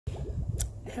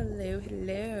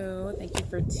Hello. Thank you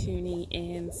for tuning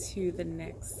in to the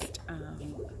next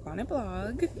Bonnet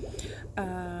Blog.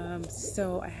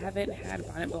 So I haven't had a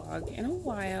Bonnet Blog in a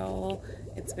while.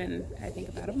 It's been, I think,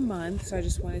 about a month. So I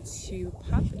just wanted to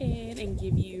pop in and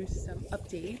give you some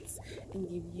updates and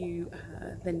give you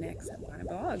the next Bonnet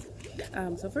Blog.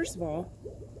 So first of all,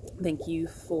 thank you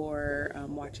for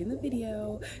watching the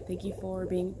video. Thank you for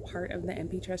being part of the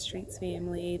NPTressTreats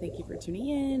family. Thank you for tuning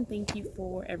in. Thank you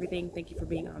for everything. Thank you for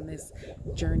being on this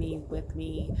journey with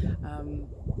me.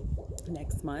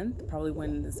 Next month, probably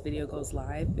when this video goes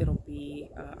live, it'll be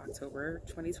October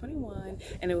 2021,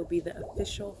 and it will be the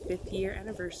official 5th year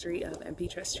anniversary of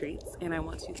NPTressTreats. And I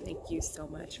want to thank you so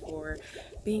much for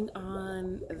being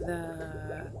on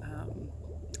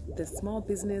the small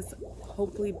business,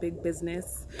 hopefully big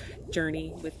business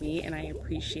journey with me, and I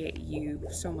appreciate you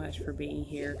so much for being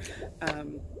here.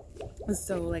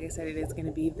 So like I said, it is going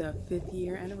to be the 5th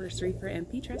year anniversary for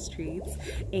NPTressTreats,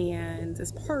 and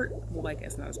as part, well, I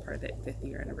guess not as part of the 5th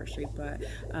year anniversary, but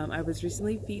I was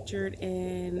recently featured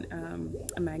in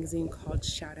a magazine called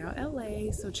Shout Out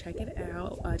LA, so check it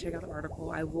out. Check out the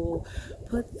article. I will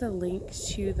put the link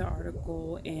to the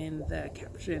article in the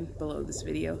caption below this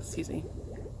video. Excuse me.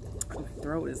 My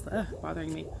throat is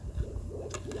bothering me.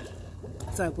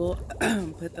 So I will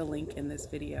put the link in this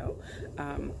video,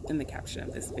 in the caption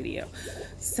of this video.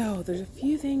 So there's a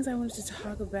few things I wanted to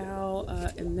talk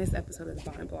about in this episode of the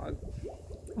Bonnet Blog.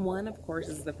 One, of course,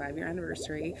 is the 5-year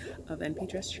anniversary of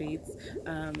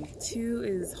NPTressTreats. 2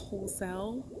 is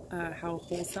wholesale, how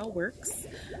wholesale works.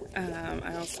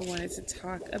 I also wanted to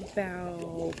talk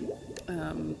about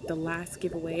the last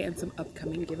giveaway and some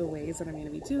upcoming giveaways that I'm going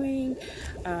to be doing.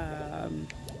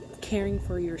 Caring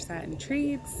for your satin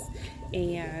treats,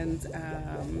 and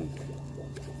I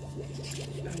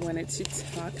wanted to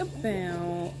talk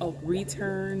about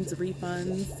returns,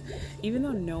 refunds. Even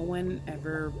though no one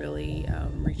ever really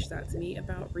reached out to me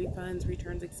about refunds,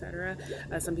 returns, etc.,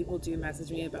 some people do message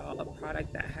me about a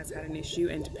product that has had an issue,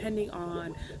 and depending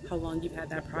on how long you've had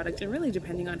that product, and really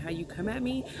depending on how you come at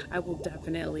me, I will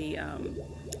definitely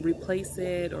replace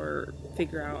it or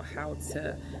figure out how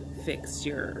to fix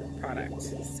your product.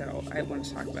 So I want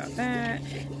to talk about that,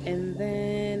 and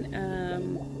then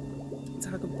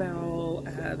talk about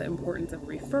the importance of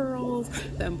referrals,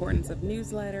 the importance of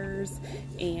newsletters,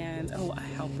 and a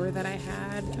helper that I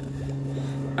had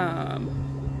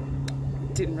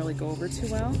didn't really go over too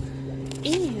well.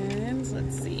 And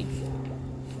let's see,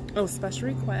 special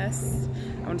requests,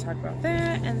 I want to talk about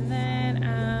that, and then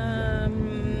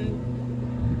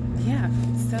yeah,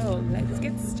 so let's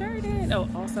get started.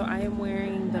 Also I am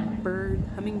wearing the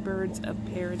Hummingbirds of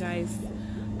Paradise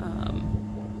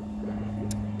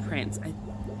prints. I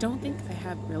don't think I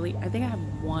have really, I think I have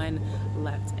one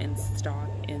left in stock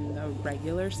in the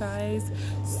regular size.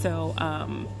 So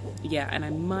yeah, and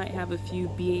I might have a few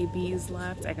BABs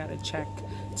left. I gotta check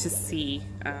to see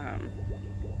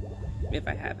if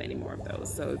I have any more of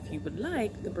those. So if you would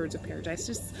like the Birds of Paradise,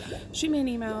 just shoot me an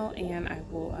email and I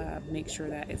will make sure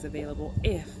that is available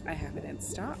if I have it in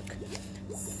stock.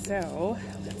 So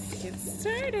let's get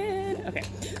started. Okay,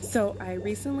 so I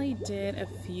recently did a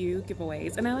few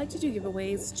giveaways, and I like to do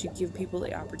giveaways to give people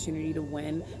the opportunity to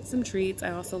win some treats.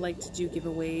 I also like to do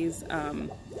giveaways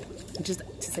just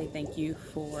to say thank you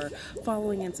for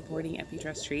following and supporting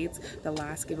NPTressTreats. The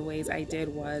last giveaways I did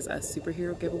was a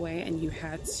superhero giveaway, and you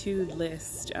had to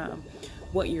list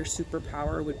what your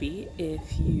superpower would be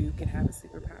if you could have a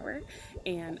superpower.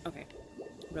 And okay,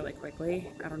 really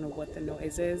quickly, I don't know what the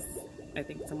noise is. I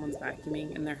think someone's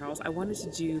vacuuming in their house. I wanted to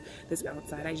do this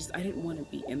outside. I didn't want to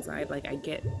be inside. Like, I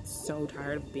get so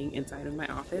tired of being inside of my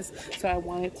office. So I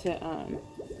wanted to,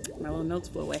 my little notes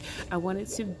flew away. I wanted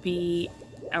to be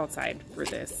outside for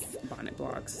this Bonnet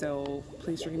Blog. So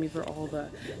please forgive me for all the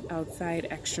outside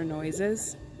extra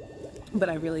noises. But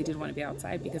I really did want to be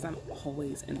outside because I'm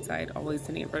always inside, always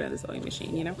sitting in front of the sewing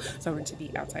machine, you know? So I wanted to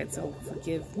be outside. So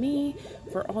forgive me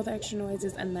for all the extra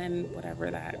noises and then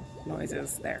whatever that noise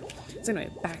is there. So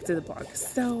anyway, back to the blog.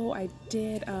 So I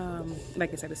did,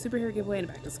 like I said, a superhero giveaway and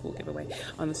a back to school giveaway.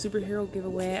 On the superhero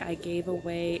giveaway, I gave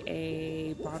away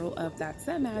a bottle of That's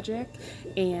That Magic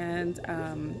and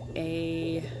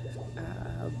a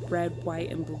red, white,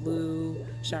 and blue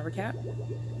shower cap.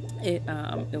 It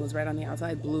was red on the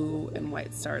outside, blue and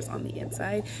white stars on the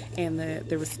inside, and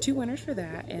there was 2 winners for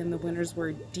that, and the winners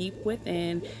were Deep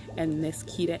Within and Miss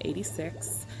Kita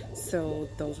 86. So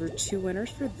those were 2 winners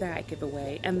for that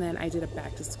giveaway. And then I did a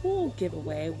back to school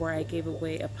giveaway where I gave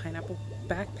away a pineapple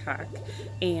backpack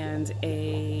and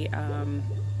a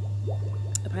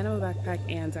a pineapple backpack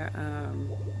and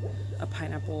a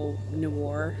pineapple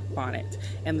noir bonnet.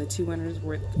 And the two winners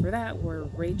for that were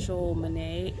Rachel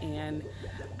Monet and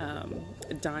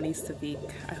Donnie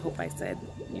Savic. I hope I said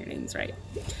your names right.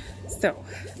 So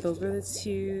those were the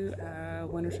two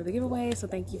winners for the giveaway. So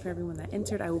thank you for everyone that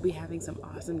entered. I will be having some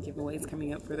awesome giveaways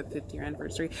coming up for the 5th year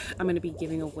anniversary. I'm going to be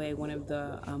giving away one of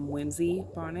the Whimsy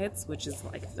bonnets, which is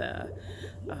like the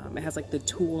it has like the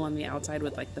tulle on the outside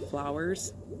with like the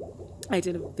flowers. I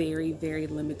did a very, very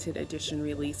limited edition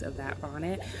release of that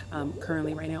bonnet.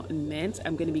 Currently right now in mint.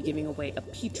 I'm going to be giving away a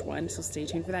peach one, so stay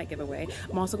tuned for that giveaway.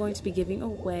 I'm also going to be giving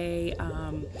away,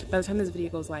 by the time this video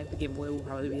goes live, the giveaway will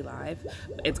probably be live.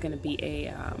 It's going to be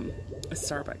a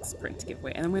Starbucks print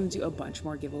giveaway. And I'm going to do a bunch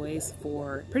more giveaways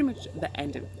for pretty much the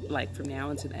end of, like from now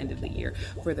until the end of the year.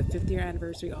 For the 5th year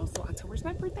anniversary, also October's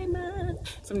my birthday month.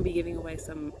 So I'm going to be giving away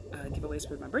some giveaways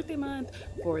for my birthday month,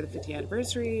 for the 5th year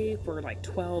anniversary, for like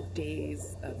 12 days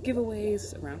of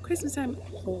giveaways around Christmas time,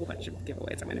 a whole bunch of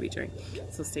giveaways I'm going to be doing.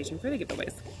 So stay tuned for the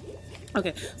giveaways.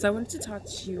 Okay, so I wanted to talk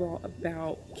to you all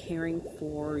about caring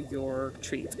for your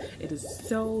treats. It is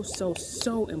so, so,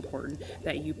 so important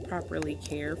that you properly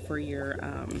care for your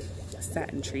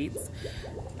satin treats.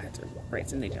 I have to write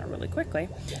something down really quickly.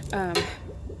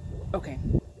 Okay.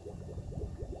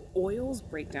 Oils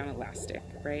break down elastic,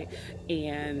 right?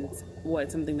 And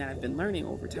what's something that I've been learning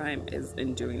over time is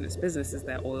in doing this business is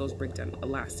that oils break down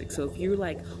elastic. So if you're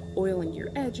like oiling your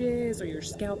edges or your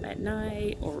scalp at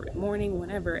night or morning,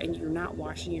 whenever, and you're not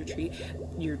washing your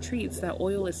treats, that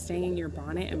oil is staying in your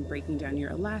bonnet and breaking down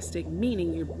your elastic,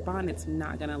 meaning your bonnet's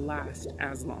not gonna last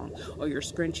as long, or your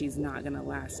scrunchie's not gonna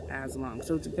last as long.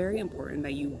 So it's very important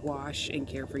that you wash and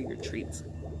care for your treats.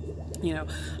 You know,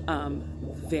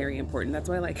 very important. That's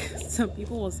why, like, some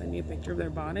people will send me a picture of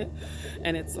their bonnet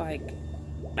and it's like,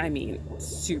 I mean,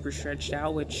 super stretched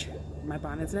out, which my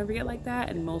bonnets never get like that,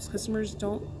 and most customers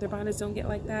their bonnets don't get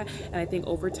like that. And I think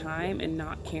over time and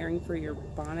not caring for your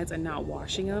bonnets and not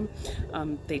washing them,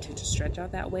 they tend to stretch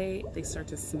out that way. They start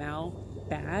to smell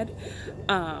bad,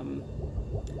 and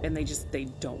they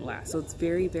don't last. So it's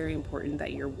very, very important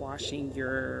that you're washing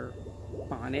your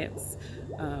bonnets,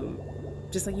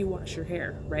 just like you wash your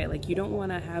hair, right? Like, you don't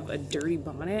want to have a dirty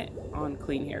bonnet on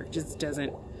clean hair. It just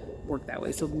doesn't work that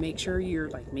way. So make sure you're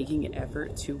like making an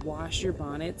effort to wash your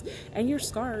bonnets and your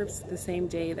scarves the same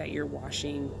day that you're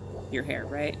washing your hair,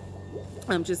 right?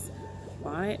 Just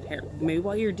bonnet, hair. Maybe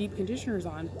while your deep conditioner's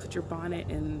on, put your bonnet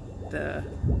in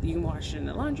you can wash it in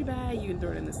the laundry bag, you can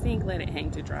throw it in the sink, let it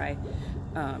hang to dry.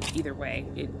 Either way,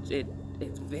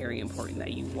 it's very important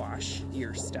that you wash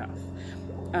your stuff.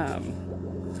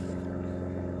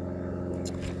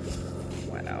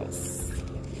 What else?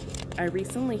 I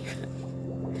recently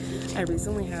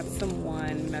had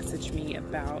someone message me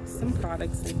about some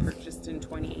products they purchased in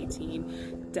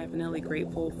 2018. Definitely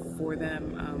grateful for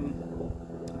them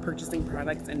purchasing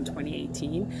products in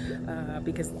 2018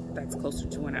 because that's closer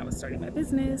to when I was starting my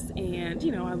business, and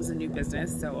you know, I was a new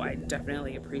business, so I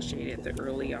definitely appreciated the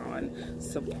early on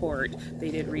support. They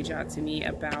did reach out to me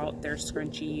about their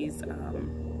scrunchies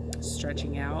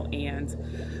stretching out, and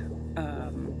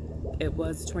it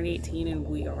was 2018 and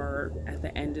we are at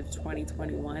the end of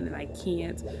 2021, and I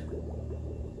can't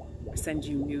send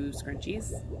you new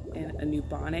scrunchies and a new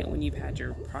bonnet when you've had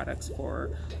your products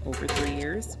for over 3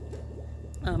 years.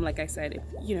 Like I said, if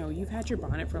you know you've had your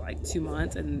bonnet for like 2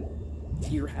 months and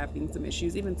you're having some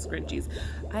issues, even scrunchies,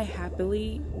 I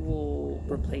happily will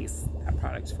replace that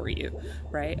product for you,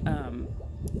 right?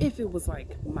 If it was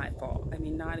like my fault. I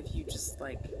mean, not if you just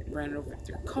like ran it over with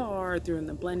your car, threw it in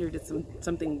the blender, did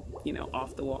something, you know,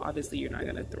 off the wall. Obviously you're not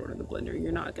gonna throw it in the blender,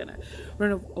 you're not gonna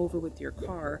run it over with your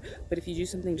car, but if you do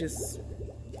something just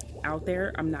out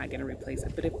there, I'm not gonna replace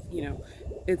it. But if, you know,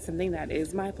 it's something that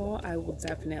is my fault, I will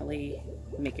definitely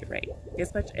make it right.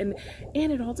 Especially, and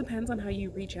it all depends on how you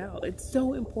reach out. It's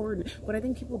so important. What I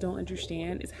think people don't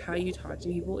understand is how you talk to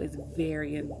people is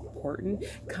very important.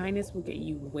 Kindness will get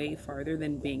you way farther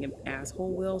than being an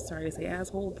asshole will. Sorry to say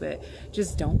asshole, but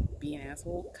just don't be an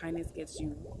asshole. Kindness gets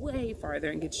you way farther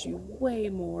and gets you way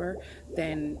more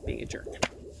than being a jerk.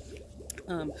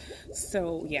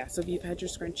 So yeah, so if you've had your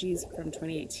scrunchies from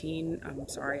 2018, I'm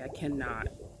sorry, I cannot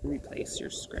replace your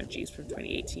scrunchies from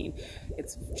 2018.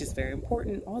 It's just very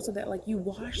important also that like you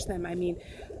wash them. I mean,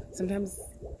 sometimes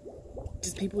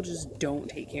just people just don't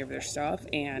take care of their stuff,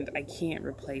 and I can't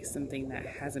replace something that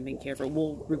hasn't been cared for.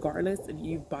 Well, regardless, if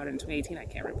you bought it in 2018, I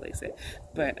can't replace it,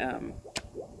 but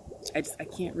I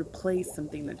can't replace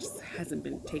something that just hasn't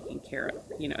been taken care of,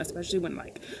 you know, especially when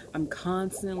like I'm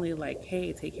constantly like,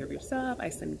 hey, take care of your stuff. I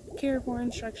send care for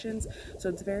instructions. So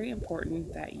it's very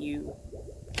important that you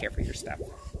care for your stuff.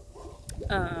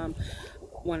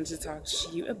 Wanted to talk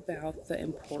to you about the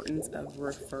importance of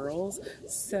referrals.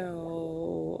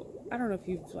 So I don't know if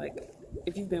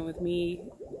you've been with me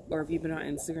or if you've been on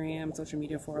Instagram, social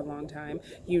media for a long time,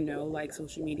 like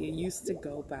social media used to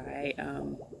go by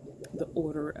the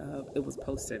order of it was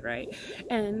posted, right?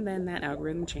 And then that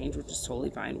algorithm changed, which is totally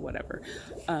fine, whatever.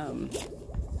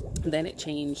 Then it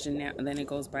changed, and then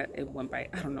it went by,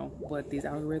 I don't know what these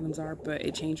algorithms are, but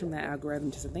it changed from that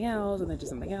algorithm to something else, and then to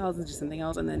something else, and to something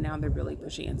else, and then now they're really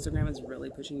pushing, Instagram is really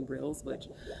pushing Reels, which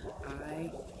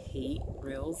I hate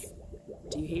Reels.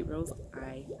 Do you hate Reels?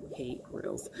 I hate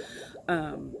Reels.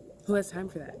 Who has time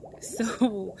for that?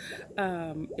 So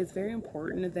it's very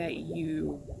important that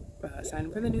you sign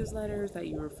up for the newsletters, that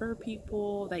you refer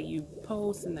people, that you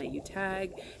post, and that you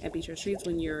tag NPTressTreats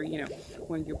when you're,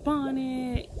 wearing your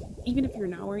bonnet, even if you're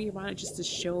not wearing your bonnet, just to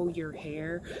show your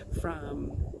hair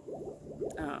from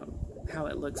how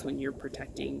it looks when you're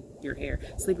protecting your hair,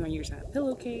 sleeping on your side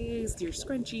pillowcase, your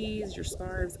scrunchies, your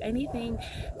scarves, anything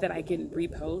that I can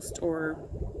repost or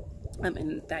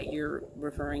and that you're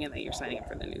referring and that you're signing up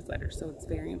for the newsletter. So it's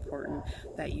very important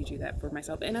that you do that for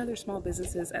myself and other small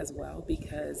businesses as well,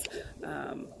 because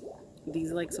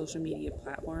these social media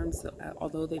platforms,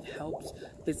 although they've helped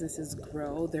businesses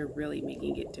grow, they're really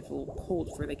making it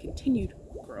difficult for the continued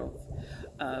growth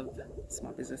of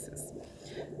small businesses.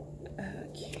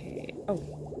 Okay.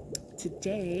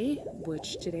 Today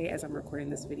as I'm recording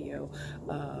this video,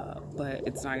 but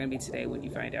it's not going to be today when you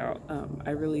find out,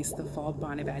 I released the fall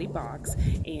Bonnet Batty box,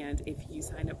 and if you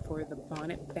sign up for the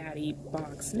Bonnet Batty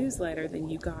box newsletter, then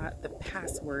you got the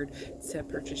password to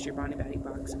purchase your Bonnet Batty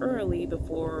box early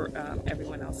before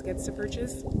everyone else gets to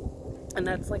purchase. And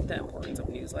that's the importance of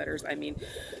newsletters. I mean,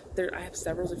 I have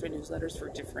several different newsletters for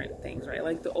different things, right?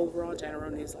 Like the overall general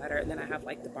newsletter, and then I have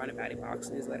the Bonnet Batty box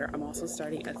newsletter. I'm also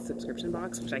starting a subscription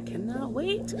box, which I cannot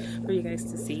wait for you guys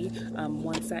to see.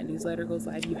 Once that newsletter goes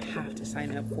live, you have to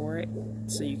sign up for it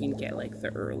so you can get the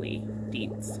early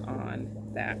deets on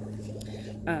that.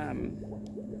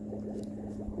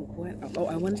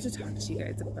 I wanted to talk to you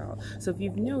guys about, so if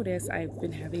you've noticed, I've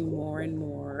been having more and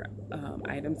more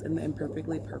items in the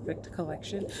Imperfectly Perfect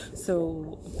collection.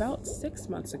 So about 6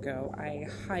 months ago, I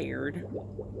hired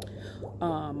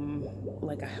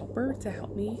a helper to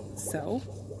help me sew.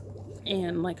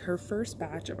 And her first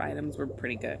batch of items were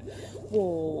pretty good.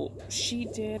 Well, she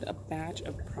did a batch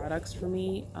of products for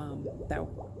me that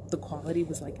the quality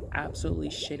was absolutely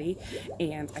shitty,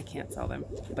 and I can't sell them.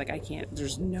 I can't,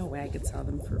 there's no way I could sell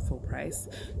them for full price.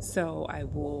 So I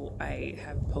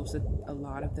have posted a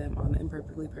lot of them on the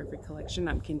Imperfectly Perfect collection.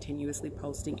 I'm continuously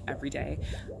posting every day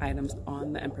items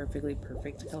on the Imperfectly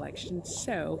Perfect collection.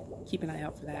 So keep an eye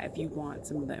out for that if you want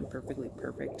some of the Imperfectly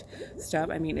Perfect stuff.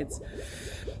 I mean, it's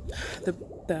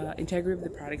the integrity of the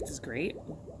product is great.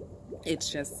 It's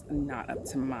just not up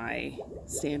to my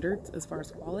standards as far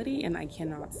as quality, and I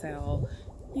cannot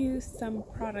use some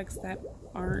products that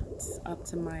aren't up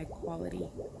to my quality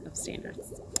of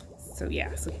standards. So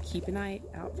yeah, so keep an eye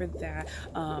out for that.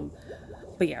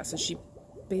 But yeah, so she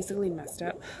basically messed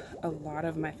up a lot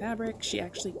of my fabric. She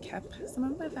actually kept some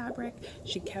of my fabric.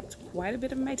 She kept quite a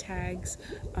bit of my tags.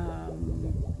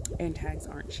 And tags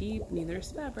aren't cheap, neither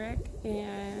is fabric,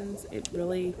 and it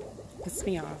really pissed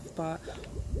me off, but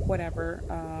whatever.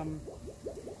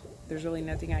 There's really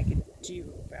nothing I could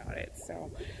do about it.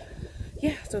 So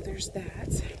yeah, so there's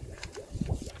that.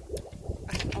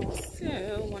 I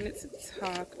also wanted to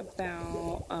talk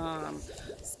about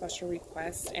special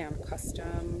requests and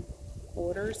custom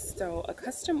orders. So a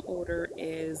custom order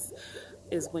is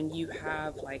when you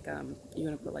have you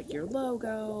want to put your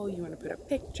logo, you want to put a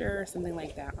picture, something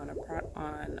like that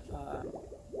on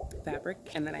fabric,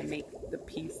 and then I make the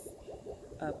piece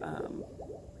of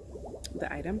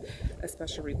the item. A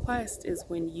special request is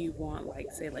when you want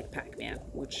say Pac-Man,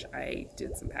 which I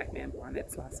did some Pac-Man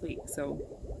bonnets last week. So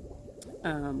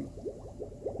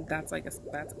that's a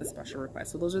special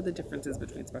request. So those are the differences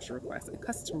between special requests and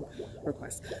custom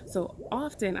requests. So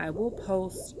often I will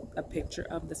post a picture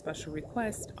of the special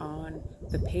request on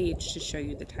the page to show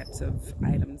you the types of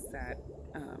items that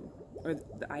or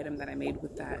the item that I made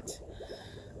with that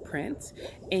print,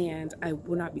 and I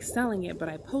will not be selling it, but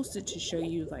I post it to show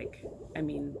you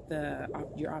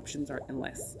your options are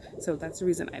endless. So that's the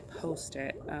reason I post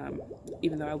it,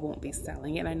 even though I won't be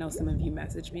selling it. I know some of you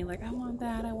message me I want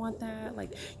that,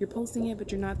 you're posting it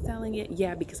but you're not selling it.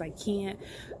 Yeah, because I can't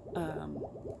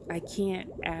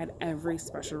add every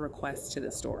special request to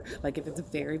the store. If it's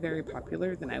very, very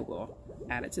popular, then I will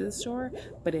add it to the store.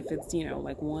 But if it's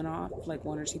one-off,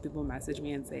 one or two people message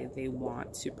me and say they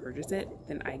want to purchase it,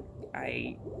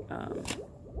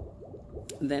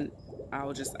 then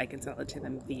I can sell it to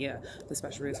them via the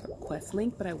special request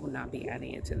link, but I will not be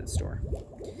adding it to the store.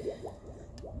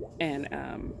 And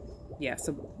yeah,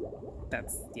 so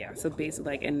basically,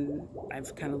 like, and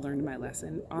I've kind of learned my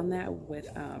lesson on that with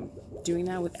doing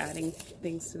that, with adding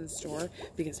things to the store,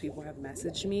 because people have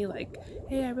messaged me like,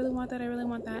 hey, I really want that,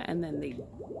 and then they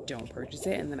don't purchase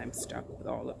it, and then I'm stuck with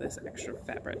all of this extra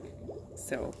fabric.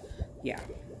 So yeah,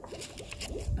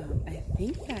 I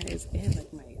think that is it.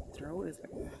 Like, my throat is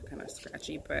like kind of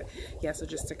scratchy, but yeah, so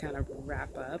just to kind of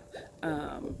wrap up,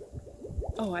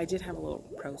 oh, I did have a little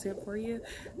pro tip for you.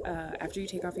 After you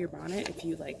take off your bonnet, if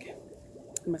you like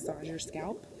massage your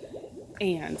scalp,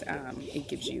 and it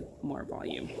gives you more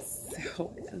volume.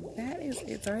 So that is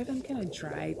it. Sorry if I'm kind of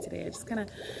dry today.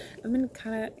 I've been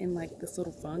kind of in like this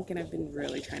little funk, and I've been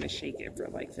really trying to shake it for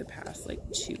like the past like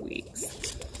 2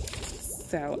 weeks.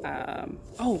 So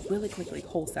oh, really quickly,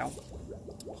 wholesale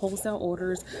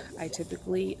orders. I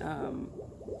typically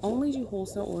only do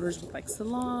wholesale orders with like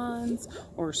salons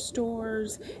or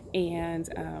stores, and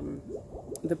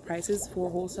the prices for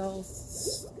wholesale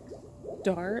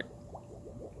start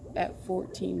at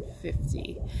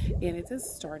 $14.50, and it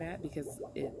does start at, because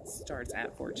it starts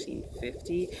at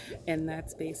 $14.50, and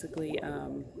that's basically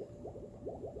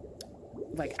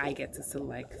like, I get to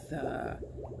select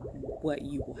what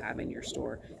you will have in your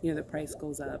store. You know, the price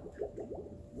goes up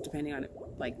depending on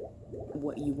like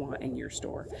what you want in your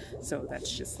store. So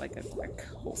that's just like a quick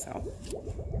wholesale.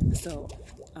 So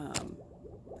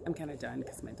I'm kind of done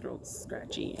because my throat's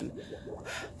scratchy,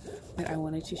 but I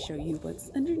wanted to show you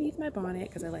what's underneath my bonnet,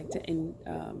 because I like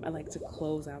to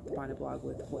close out the Bonnet Blog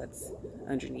with what's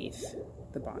underneath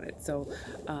the bonnet. So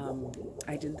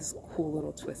I did this cool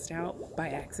little twist out by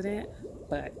accident,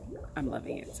 but I'm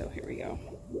loving it. So here we go.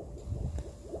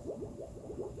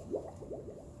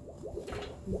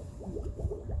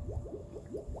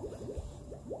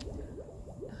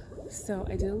 So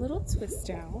I did a little twist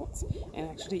out, and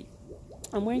actually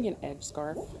I'm wearing an edge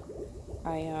scarf.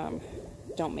 I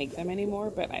don't make them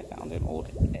anymore, but I found an old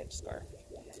edge scarf.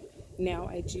 Now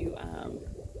I do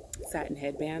satin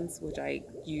headbands, which I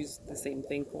use the same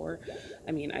thing for.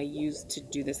 I mean, I used to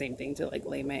do the same thing to like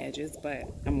lay my edges, but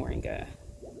I'm wearing a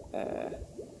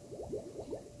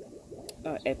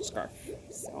edge scarf.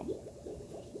 So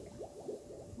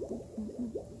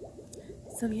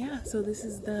yeah, so this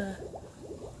is the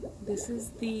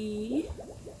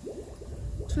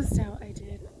twist out I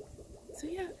did. So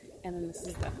yeah, and then this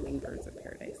is the Hummingbirds of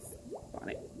Paradise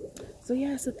bonnet. So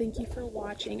yeah, so thank you for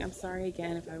watching. I'm sorry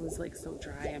again if I was like so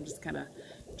dry. I'm just kind of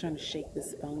trying to shake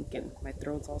this funk, and my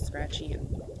throat's all scratchy,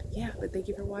 and yeah, but thank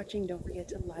you for watching. Don't forget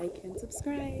to like and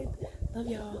subscribe. Love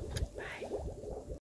y'all. Bye.